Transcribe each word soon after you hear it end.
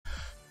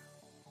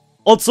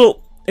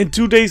Also, in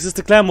 2 days is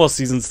the Clan Wars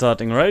season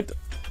starting, right?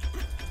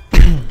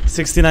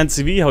 69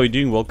 CV, how are you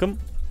doing? Welcome.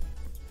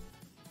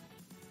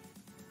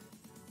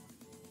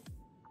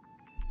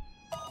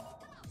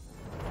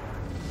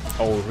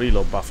 Oh,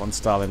 reload buff on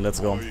Stalin, let's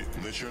go.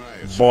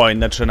 Boy,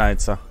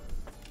 начинается.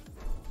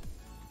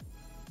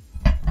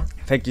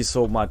 Thank you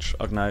so much,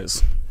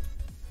 Agnias.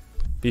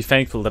 Be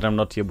thankful that I'm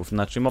not here with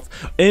Nachimov.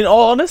 In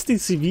all honesty,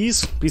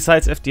 CVs,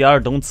 besides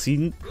FDR, don't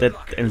seem that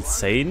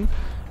insane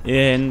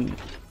in...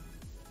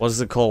 what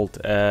is it called?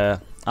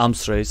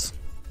 Arms race.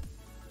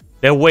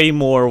 They're way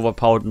more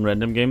overpowered in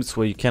random games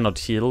where you cannot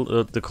heal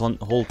the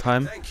whole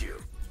time.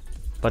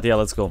 But yeah,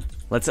 let's go.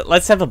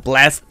 Let's have a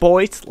blast,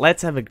 boys.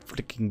 Let's have a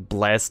freaking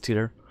blast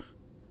here.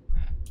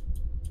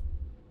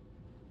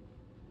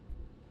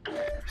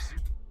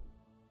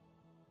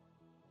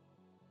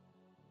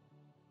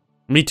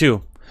 Me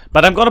too.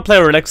 But I'm gonna play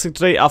relaxing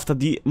today after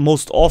the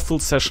most awful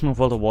session of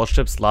World of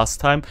Warships last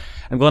time.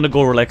 I'm gonna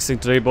go relaxing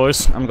today,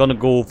 boys. I'm gonna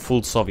go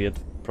full Soviet,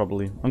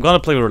 probably. I'm gonna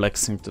play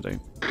relaxing today.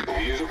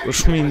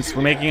 Which means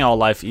we're making our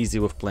life easy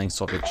with playing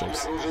Soviet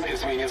ships.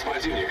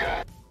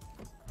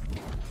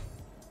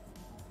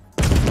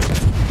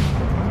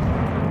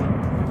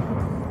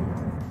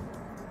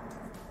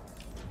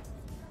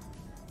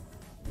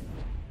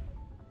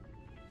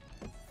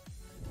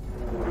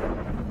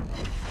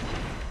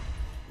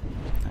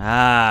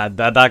 Ah,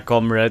 Dada,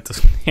 comrade.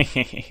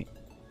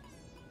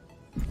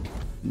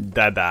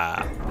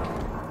 Dada.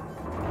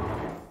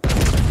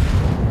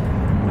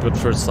 Good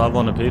first salvo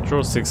on a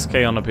Petro.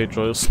 6k on a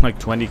Petro is like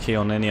 20k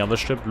on any other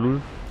ship.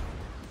 Lul.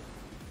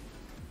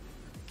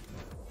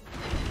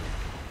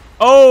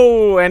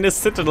 Oh, and a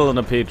Citadel on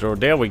a Petro.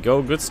 There we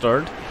go. Good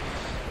start.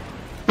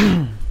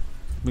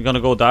 We're gonna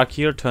go dark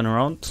here. Turn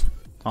around.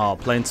 Oh,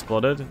 plane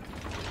spotted.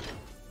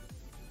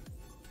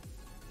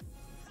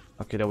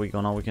 Okay, there we go.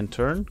 Now we can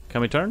turn.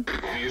 Can we turn?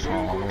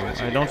 Oh,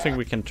 I don't think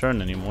we can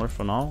turn anymore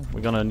for now.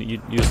 We're gonna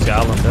use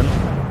Gallon then.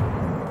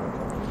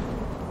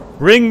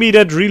 Ring me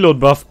that reload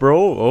buff,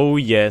 bro. Oh,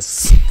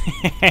 yes.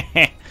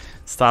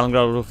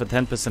 Stalingrad with a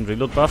 10%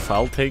 reload buff.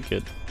 I'll take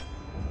it.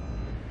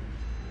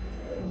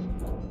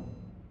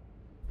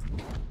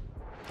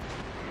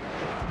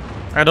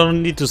 I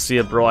don't need to see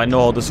it, bro. I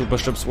know how the super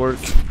ships work.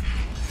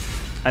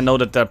 I know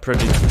that they're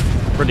pretty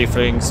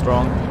freaking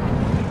strong.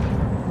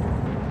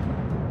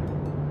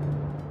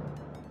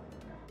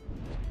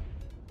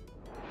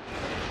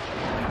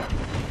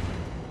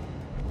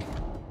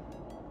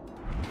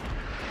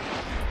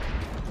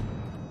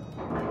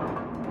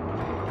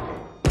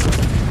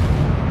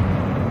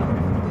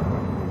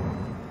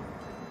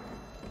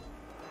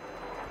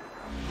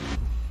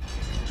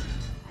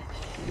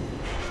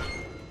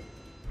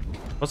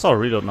 What's our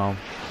reload now?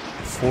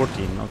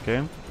 14,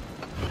 okay.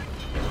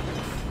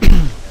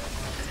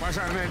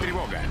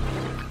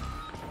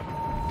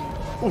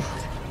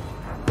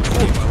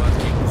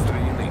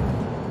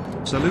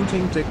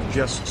 Saluting Tick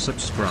just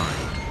subscribed.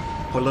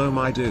 Hello,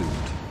 my dude.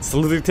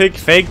 Saluting Tick,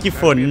 thank you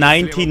for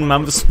 19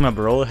 months, my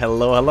bro.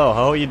 Hello, hello.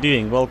 How are you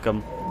doing?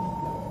 Welcome.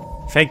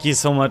 Thank you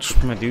so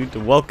much, my dude.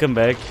 Welcome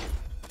back.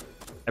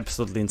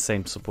 Absolutely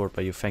insane support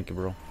by you. Thank you,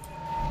 bro.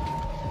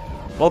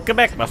 Welcome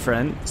back, my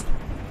friend.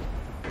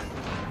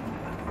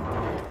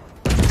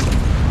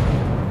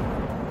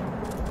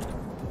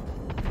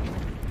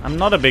 I'm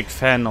not a big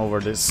fan over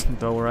this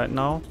though right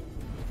now,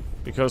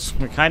 because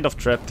we're kind of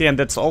trapped here, and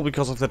that's all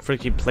because of that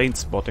freaking plane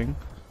spotting.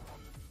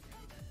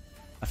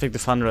 I think the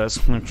Thunderer is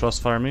gonna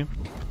crossfire me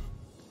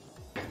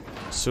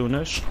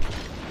soonish.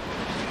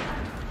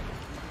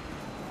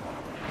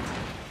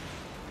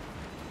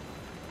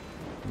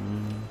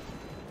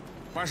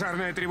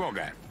 Пожарная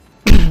тревога.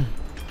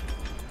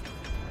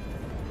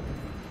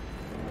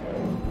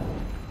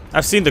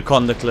 I've seen the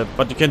Conda clip,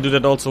 but you can do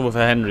that also with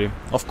a Henry.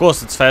 Of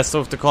course it's faster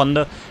with the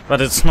Conda, but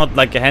it's not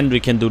like a Henry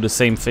can do the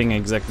same thing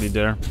exactly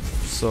there.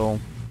 So,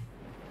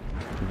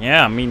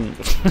 yeah, I mean...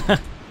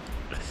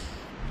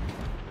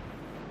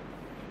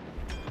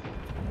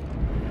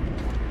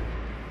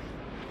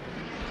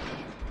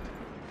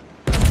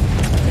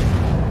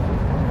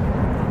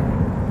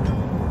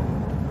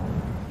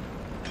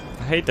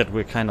 I hate that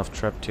we're kind of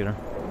trapped here.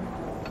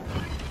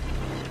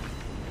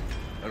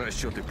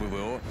 Расчеты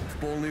ПВО в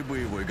полной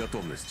боевой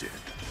готовности.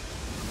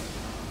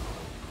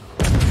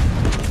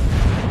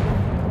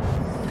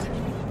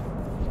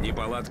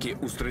 Неполадки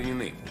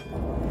устранены.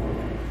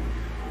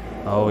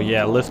 Oh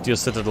yeah, lift your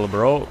Citadel,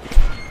 bro.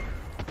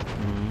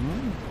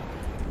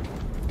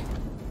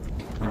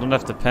 I don't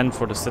have to pen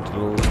for the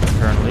Citadel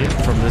currently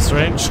from this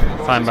range.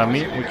 Fine by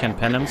me, we can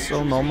pen him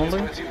still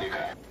normally.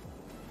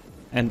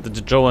 And the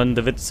Joe and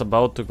the Wit is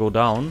about to go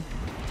down.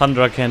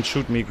 Thundra can't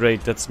shoot me,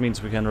 great, that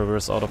means we can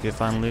reverse out of here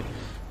finally.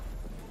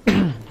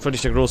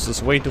 Friedrich der Große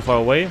is way too far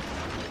away.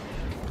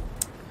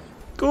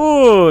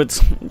 Good!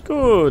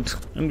 Good!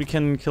 And we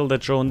can kill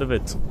that Joe and the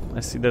Wit. I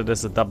see that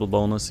there's a double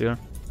bonus here.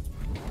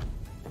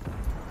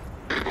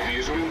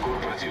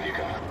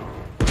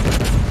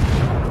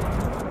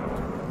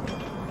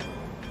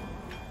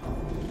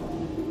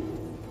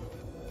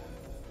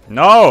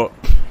 No!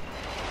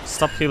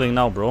 Stop healing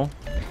now, bro.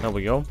 There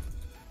we go.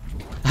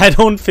 I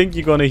don't think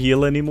you're gonna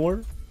heal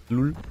anymore.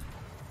 Lul.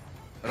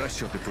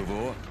 Расчеты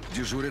ПВО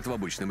дежурят в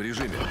обычном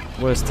режиме.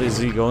 Where's the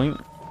Z going?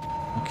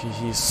 Okay,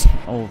 he's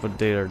over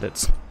there.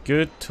 That's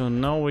good to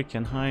know. We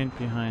can hide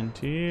behind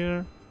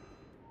here.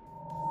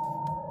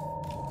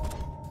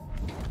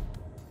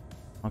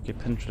 Okay,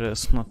 Penetrator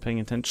is not paying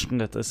attention.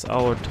 That is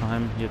our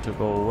time here to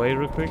go away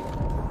real quick.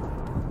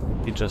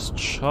 He just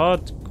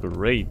shot.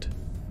 Great.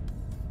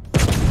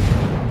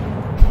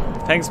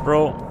 Thanks,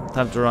 bro.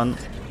 Time to run.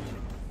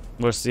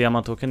 Where's the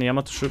Yamato? Can the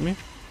Yamato shoot me?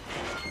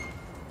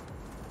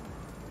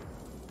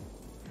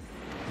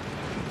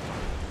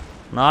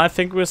 No, I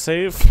think we're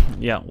safe.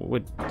 Yeah,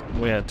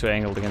 we had two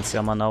angled against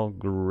Yama now.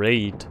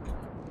 Great.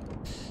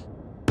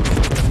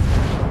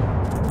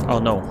 Oh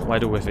no, why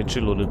do we have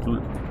HE loaded?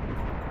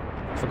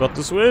 Forgot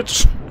to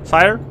switch.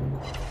 Fire?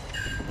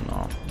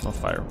 No, no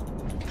fire.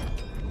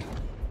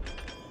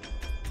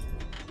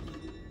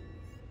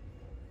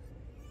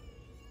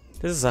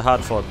 This is a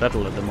hard fought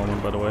battle at the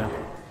moment, by the way.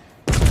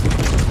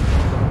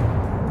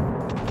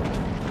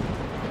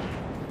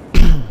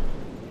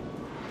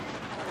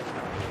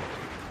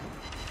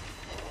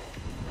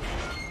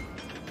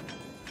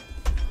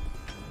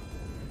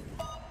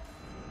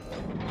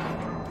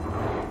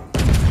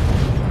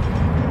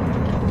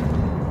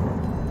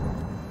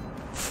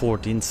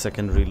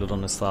 Second reload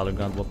on the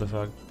Stalingrad, what the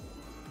fuck?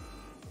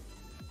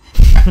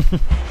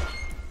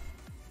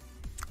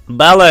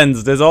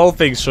 Balanced, as all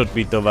things should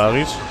be,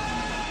 Tovarish.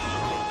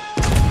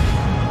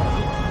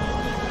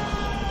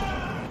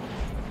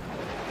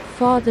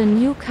 For the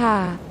new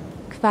car,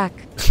 quack.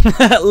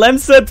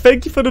 Lemset,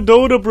 thank you for the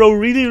dodo, bro.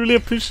 Really, really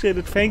appreciate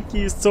it. Thank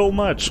you so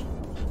much.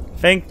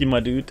 Thank you, my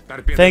dude.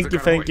 Thank you,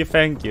 thank you,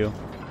 thank you.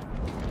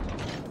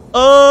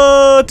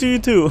 Oh, to you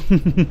too.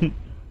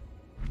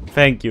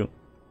 Thank you.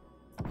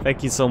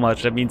 Thank you so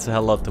much. That means a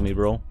hell lot to me,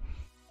 bro.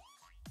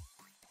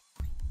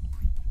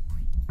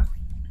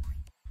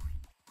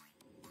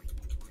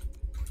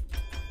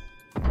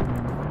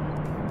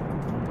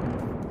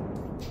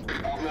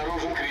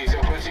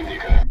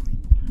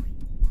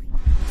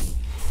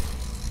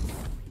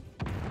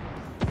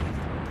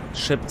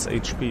 Ship's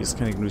HP is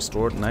getting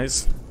restored.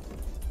 Nice.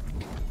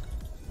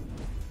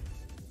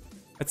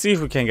 Let's see if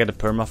we can get a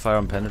permafire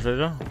on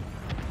Penetrator.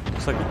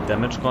 Looks like the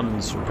damage content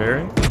is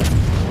repairing.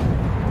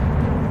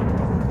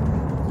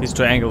 He's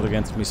too angled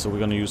against me, so we're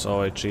gonna use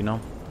our HE now.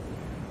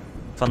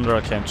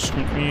 Thunderer can't shoot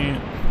me.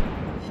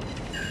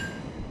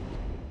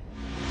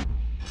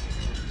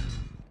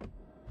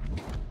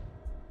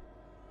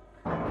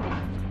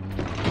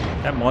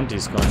 That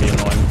Monty's gonna be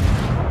annoying.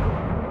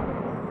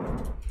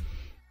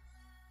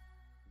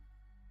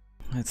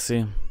 Let's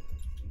see.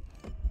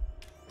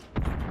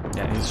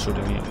 Yeah, he's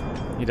shooting me.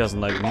 He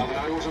doesn't like me.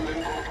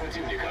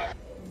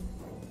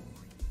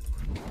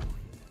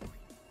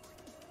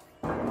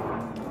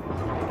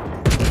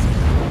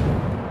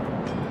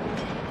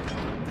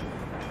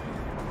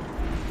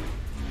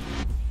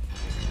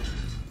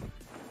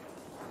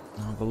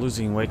 We're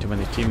losing way too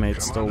many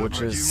teammates though,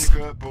 which is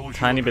a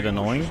tiny bit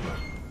annoying.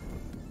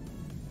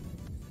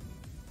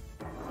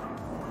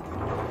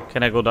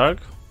 Can I go dark?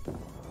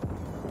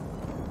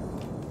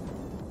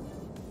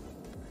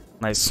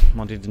 Nice.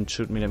 Monty didn't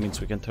shoot me, that means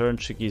we can turn.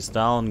 Chiki's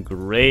down.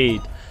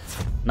 Great.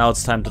 Now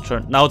it's time to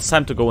turn. Now it's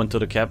time to go into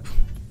the cap.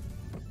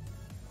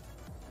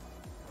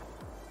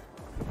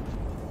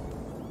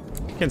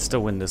 We can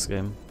still win this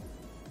game.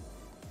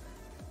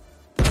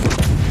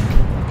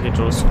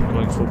 Pedro's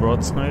going full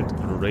broadside.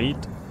 Great.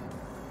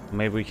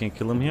 Maybe we can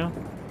kill him here.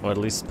 Or at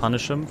least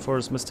punish him for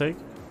his mistake.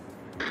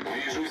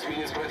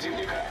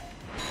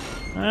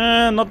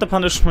 Not the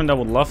punishment I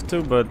would love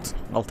to, but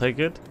I'll take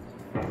it.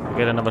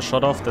 Get another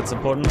shot off, that's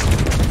important.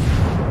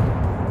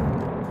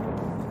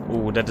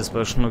 Ooh, that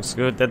dispersion looks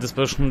good. That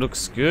dispersion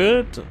looks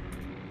good.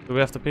 Do we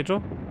have the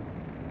Pedro?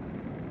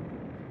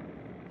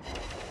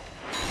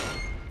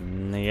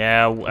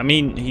 Yeah, I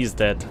mean, he's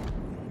dead.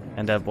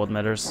 And that's what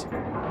matters.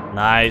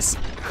 Nice.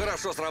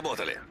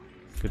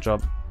 Good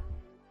job.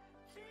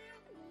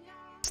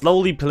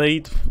 Slowly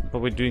played, but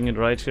we're doing it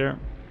right here.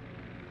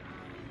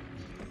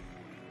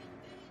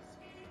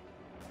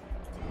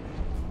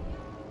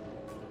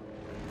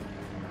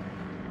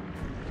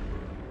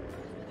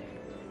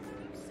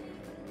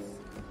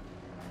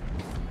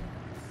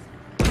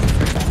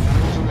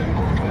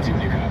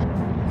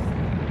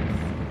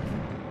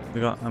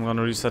 I'm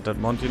gonna reset that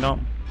Monty now.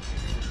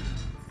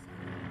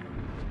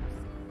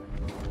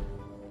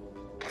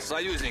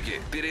 Союзники,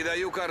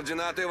 передаю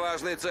координаты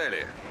важной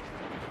цели.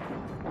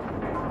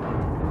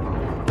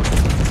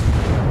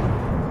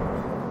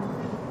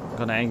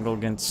 Gonna angle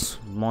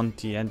against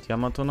Monty and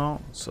Yamato now,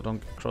 so don't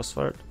get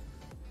crossfired.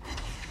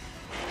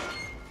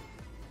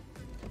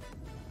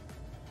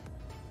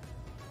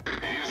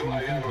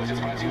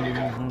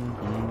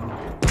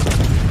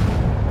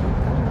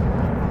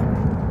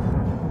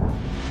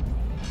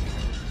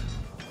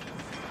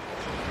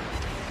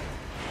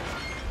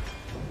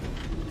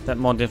 That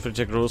Monty and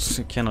Jack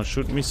Rose cannot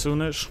shoot me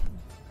soonish.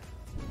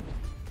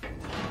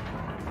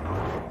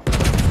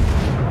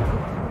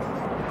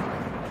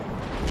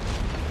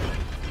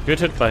 Good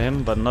hit by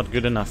him, but not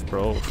good enough,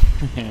 bro.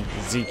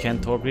 Z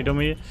can't torpedo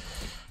me.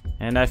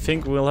 And I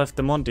think we'll have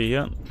the Monty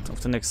here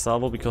of the next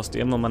salvo, because the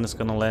Immelman is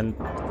gonna land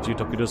a few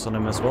torpedoes on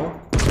him as well.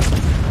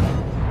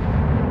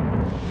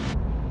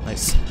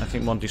 Nice. I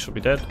think Monty should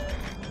be dead.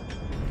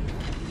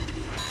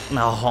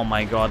 Oh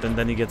my god, and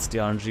then he gets the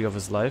RNG of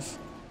his life.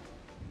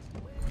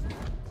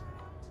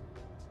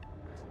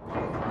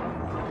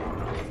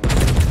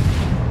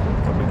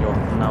 There we go.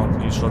 Now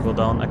you shall go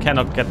down. I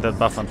cannot get that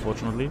buff,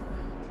 unfortunately.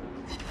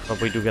 But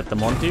we do get the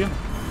Monty.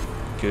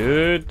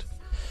 Good.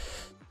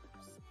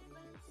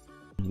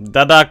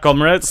 Dada,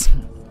 comrades.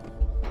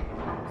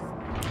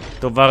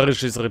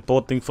 Tovarish is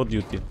reporting for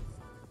duty.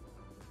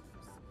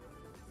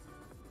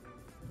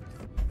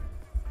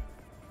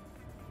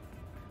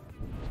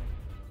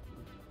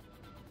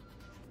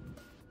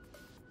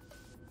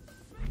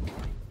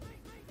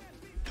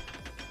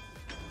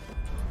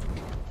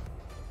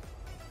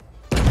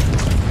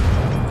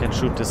 Can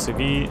shoot the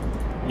CV.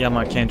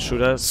 Yama can't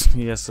shoot us.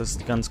 He has his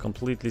guns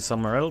completely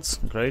somewhere else.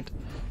 Great.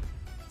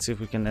 Let's see if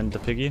we can end the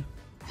piggy.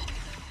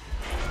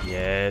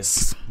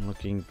 Yes,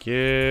 looking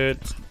good.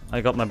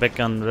 I got my back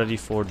gun ready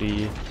for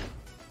the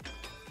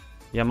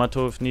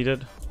Yamato if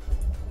needed.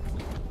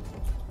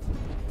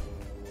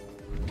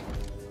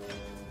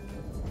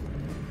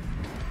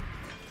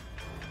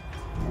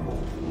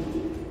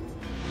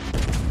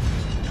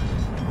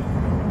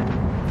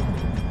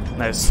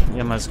 Nice,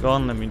 Yama is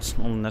gone. That means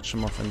only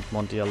Nachimov and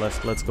Monty are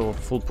left. Let's go,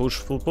 full push,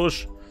 full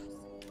push.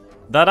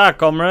 Dada,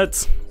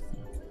 comrades!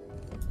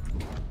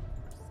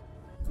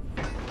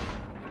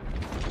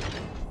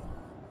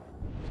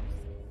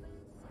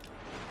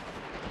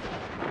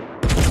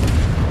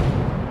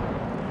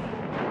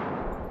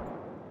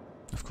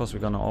 Of course, we're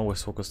gonna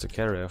always focus the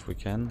carrier if we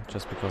can,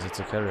 just because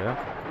it's a carrier.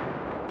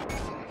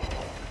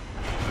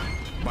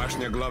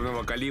 Башня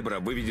главного калибра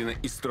выведена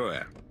из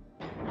строя.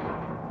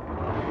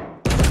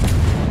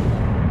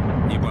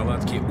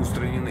 Неполадки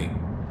устранены.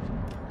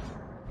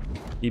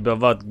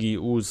 Ibavadgi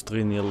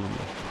ustrinil.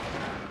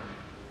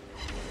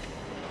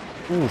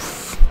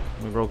 Oof.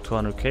 We broke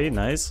 200k,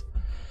 nice.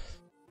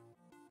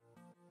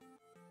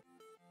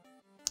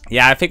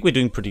 Yeah, I think we're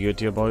doing pretty good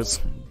here,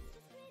 boys.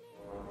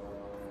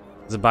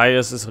 The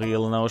bias is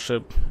real in our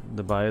ship.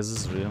 The bias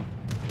is real.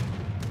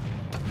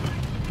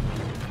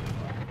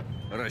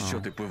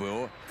 Расчеты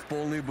ПВО в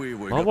полной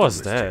боевой What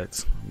was готовности.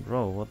 that?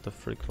 Bro, what the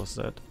frick was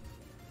that?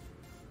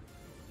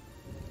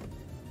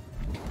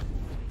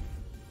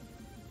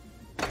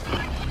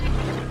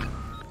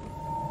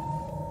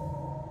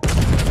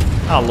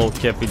 Hello,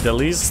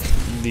 capitalists.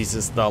 This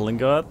is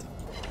Stalingrad.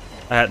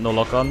 I had no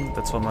lock on,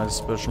 that's why my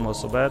dispersion was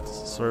so bad.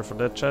 Sorry for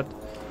that, chat.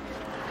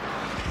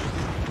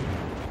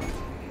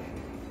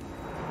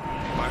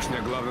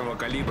 Башня главного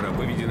калибра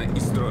выведена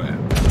из строя.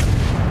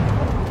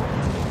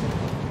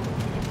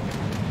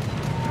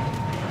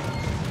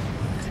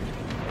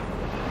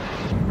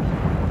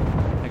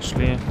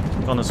 Actually,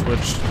 I'm gonna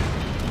switch.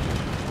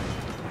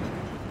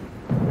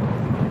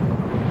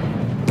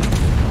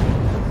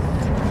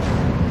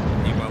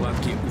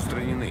 Неполадки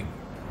устранены.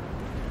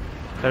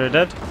 Carry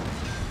dead.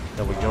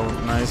 There we go,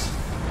 nice.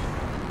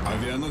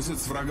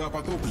 Авианосец врага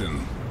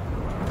потоплен.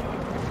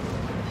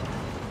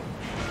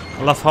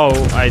 I love how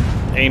I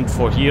aimed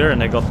for here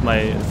and I got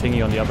my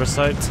thingy on the other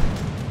side.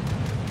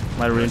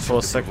 My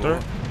reinforced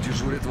sector.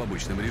 Дежурят в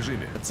обычном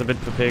режиме. It's a bit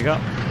Pepega.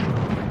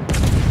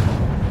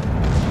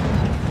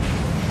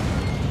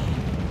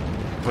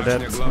 For Башня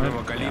that.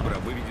 главного калибра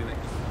выведена.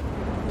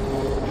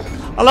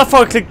 I love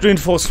how I clicked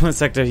reinforcement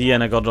sector here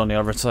and I got it on the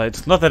other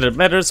side. Not that it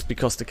matters,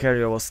 because the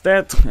carrier was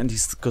dead and he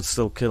could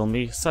still kill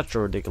me. Such a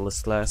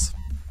ridiculous class.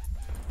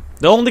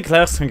 The only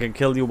class that can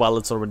kill you while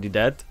it's already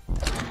dead.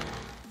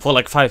 For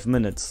like 5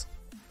 minutes.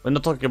 We're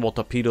not talking about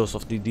torpedoes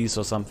of DDs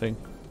or something.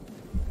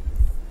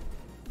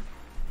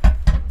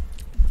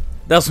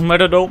 Doesn't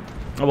matter though.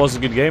 It was a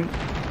good game.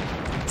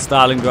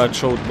 Stalingrad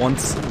showed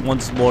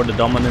once more the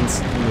dominance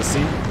in the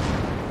sea.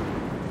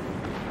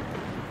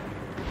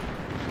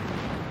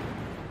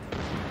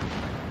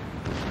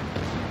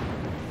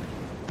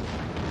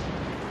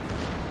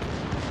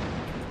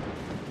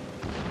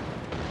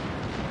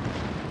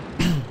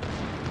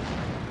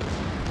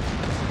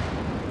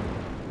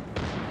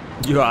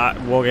 UI,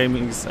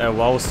 Wargaming's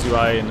WoW's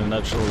UI in a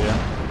nutshell, yeah.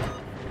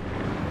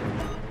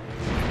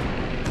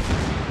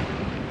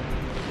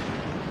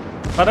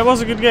 But it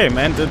was a good game,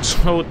 and it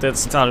showed that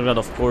Stalingrad,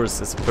 of course,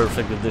 is a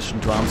perfect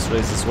addition to Arms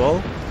Race as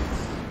well.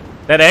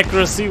 That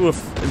accuracy with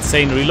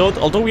insane reload,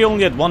 although we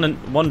only had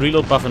one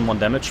reload buff and one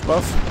damage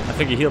buff, I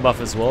think a heal buff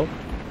as well.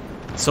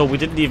 So we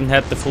didn't even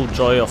have the full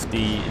joy of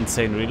the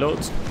insane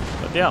reloads.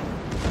 But yeah,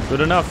 good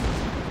enough.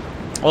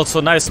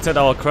 Also nice that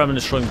our Kremlin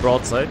is showing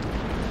broadside.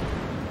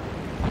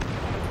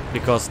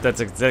 Because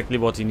that's exactly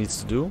what he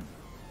needs to do.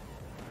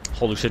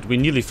 Holy shit, we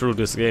nearly threw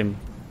this game.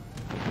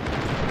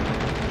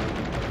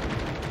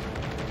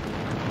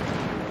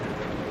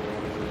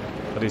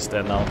 But he's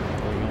dead now.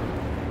 There we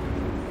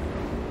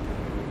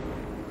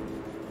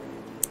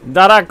go.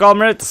 Dada,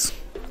 comrades!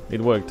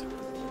 It worked.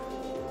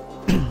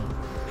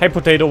 Hey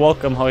Potato,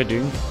 welcome, how are you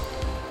doing?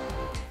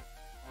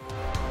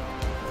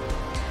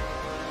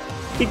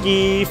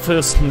 GG,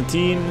 Fürsten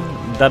Team.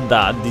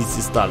 Da, this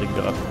ist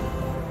Stalingrad.